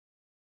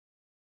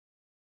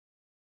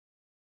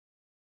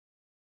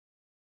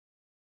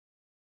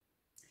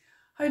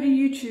How do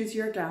you choose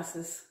your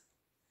glasses?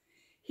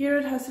 Here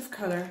at House of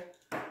Colour,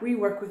 we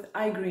work with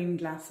iGreen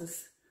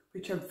glasses,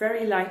 which are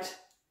very light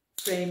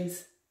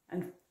frames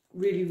and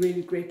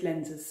really great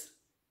lenses.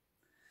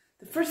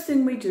 The first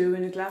thing we do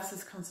in a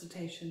glasses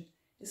consultation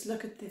is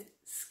look at the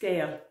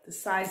scale, the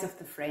size of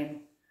the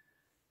frame.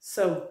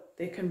 So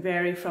they can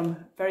vary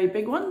from very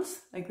big ones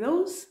like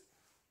those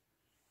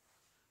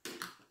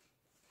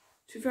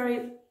to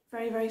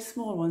very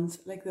small ones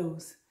like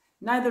those.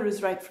 Neither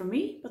is right for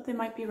me, but they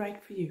might be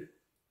right for you.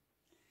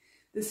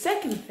 The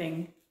second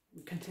thing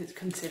we can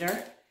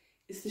consider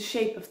is the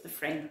shape of the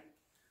frame,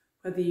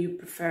 whether you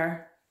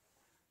prefer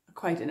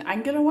quite an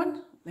angular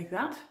one like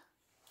that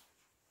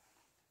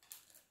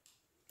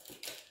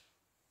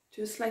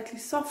to a slightly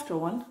softer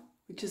one,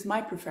 which is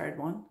my preferred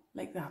one,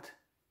 like that.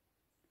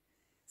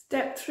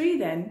 Step 3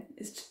 then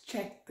is to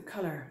check the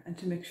colour and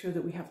to make sure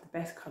that we have the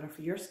best colour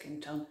for your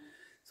skin tone.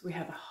 So we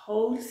have a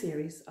whole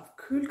series of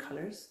cool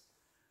colours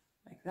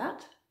like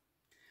that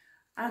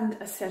and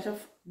a set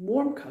of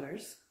warm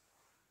colours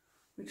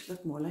which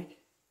look more like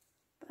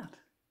that.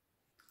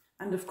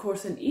 And of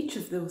course in each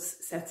of those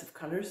sets of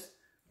colours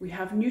we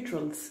have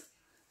neutrals.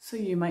 So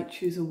you might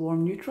choose a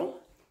warm neutral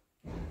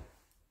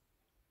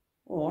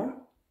or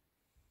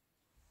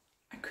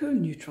a cool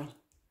neutral.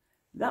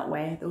 That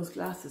way those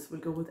glasses will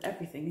go with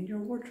everything in your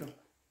wardrobe.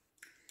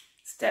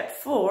 Step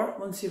 4,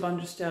 once you've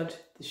understood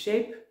the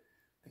shape,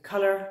 the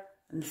colour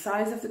and the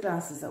size of the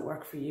glasses that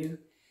work for you,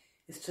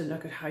 is to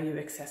look at how you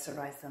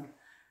accessorize them.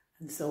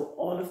 And so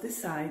all of the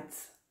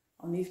sides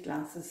on these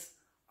glasses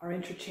are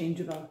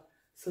interchangeable.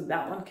 So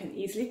that one can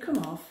easily come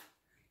off.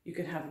 You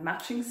can have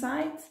matching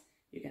sides,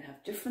 you can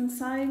have different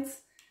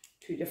sides,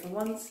 2 different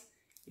ones.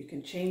 You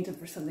can change them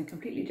for something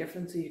completely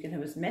different, so you can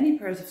have as many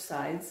pairs of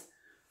sides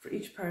for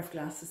each pair of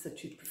glasses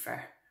that you'd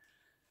prefer.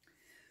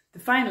 The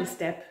final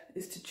step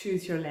is to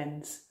choose your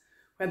lens.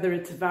 Whether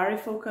it's a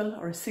varifocal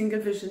or a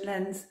single vision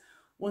lens,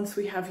 once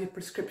we have your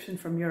prescription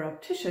from your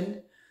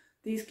optician,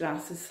 these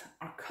glasses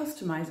are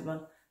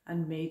customizable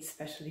and made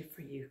specially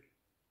for you.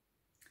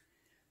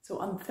 So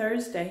on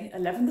Thursday,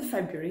 11th of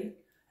February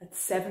at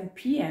 7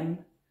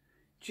 p.m,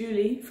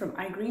 Julie from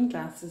iGreen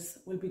Glasses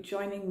will be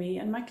joining me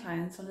and my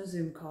clients on a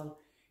Zoom call.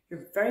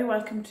 You're very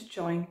welcome to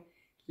join.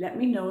 Let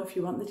me know if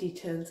you want the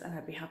details and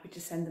I'd be happy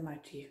to send them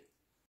out to you.